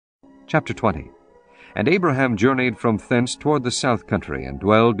Chapter 20. And Abraham journeyed from thence toward the south country, and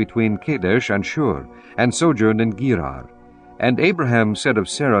dwelled between Kadesh and Shur, and sojourned in Gerar. And Abraham said of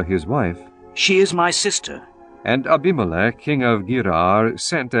Sarah his wife, She is my sister. And Abimelech king of Gerar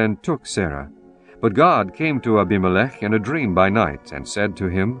sent and took Sarah. But God came to Abimelech in a dream by night, and said to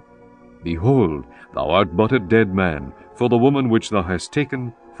him, Behold, thou art but a dead man, for the woman which thou hast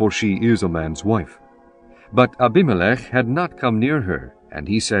taken, for she is a man's wife. But Abimelech had not come near her, and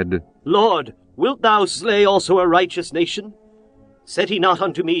he said, Lord, wilt thou slay also a righteous nation? Said he not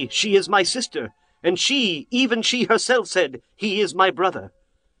unto me, She is my sister? And she, even she herself, said, He is my brother.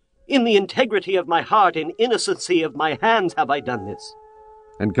 In the integrity of my heart and innocency of my hands have I done this.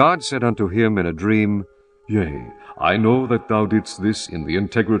 And God said unto him in a dream, Yea, I know that thou didst this in the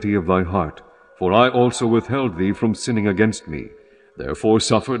integrity of thy heart, for I also withheld thee from sinning against me. Therefore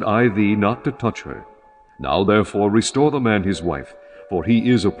suffered I thee not to touch her. Now therefore restore the man his wife, for he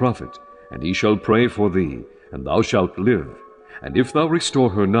is a prophet, and he shall pray for thee, and thou shalt live. And if thou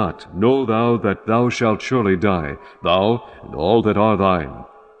restore her not, know thou that thou shalt surely die, thou and all that are thine.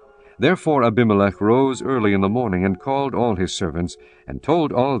 Therefore Abimelech rose early in the morning, and called all his servants, and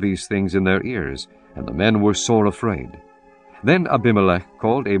told all these things in their ears, and the men were sore afraid. Then Abimelech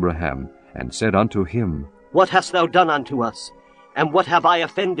called Abraham, and said unto him, What hast thou done unto us? And what have I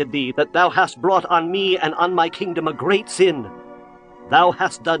offended thee, that thou hast brought on me and on my kingdom a great sin? Thou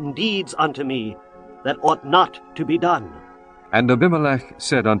hast done deeds unto me that ought not to be done. And Abimelech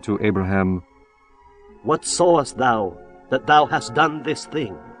said unto Abraham, What sawest thou, that thou hast done this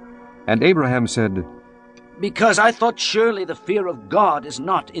thing? And Abraham said, Because I thought surely the fear of God is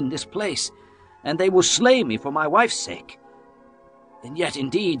not in this place, and they will slay me for my wife's sake. And yet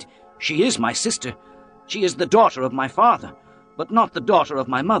indeed she is my sister. She is the daughter of my father, but not the daughter of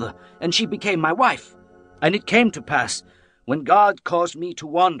my mother, and she became my wife. And it came to pass, when God caused me to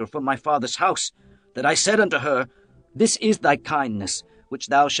wander from my father's house, that I said unto her, This is thy kindness, which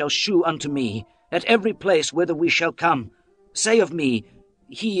thou shalt shew unto me, at every place whither we shall come. Say of me,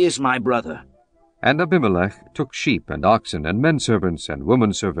 He is my brother. And Abimelech took sheep and oxen and men servants and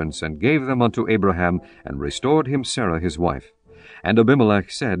women servants, and gave them unto Abraham, and restored him Sarah his wife. And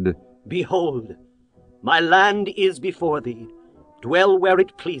Abimelech said, Behold, my land is before thee. Dwell where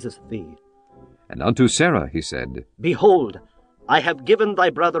it pleaseth thee. And unto Sarah he said, Behold, I have given thy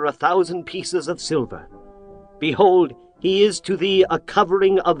brother 1,000 pieces of silver. Behold, he is to thee a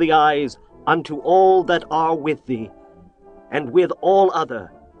covering of the eyes unto all that are with thee, and with all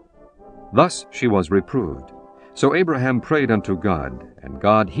other. Thus she was reproved. So Abraham prayed unto God, and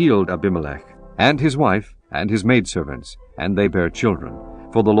God healed Abimelech, and his wife, and his maidservants, and they bare children.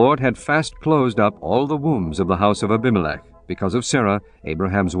 For the Lord had fast closed up all the wombs of the house of Abimelech, because of Sarah,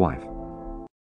 Abraham's wife.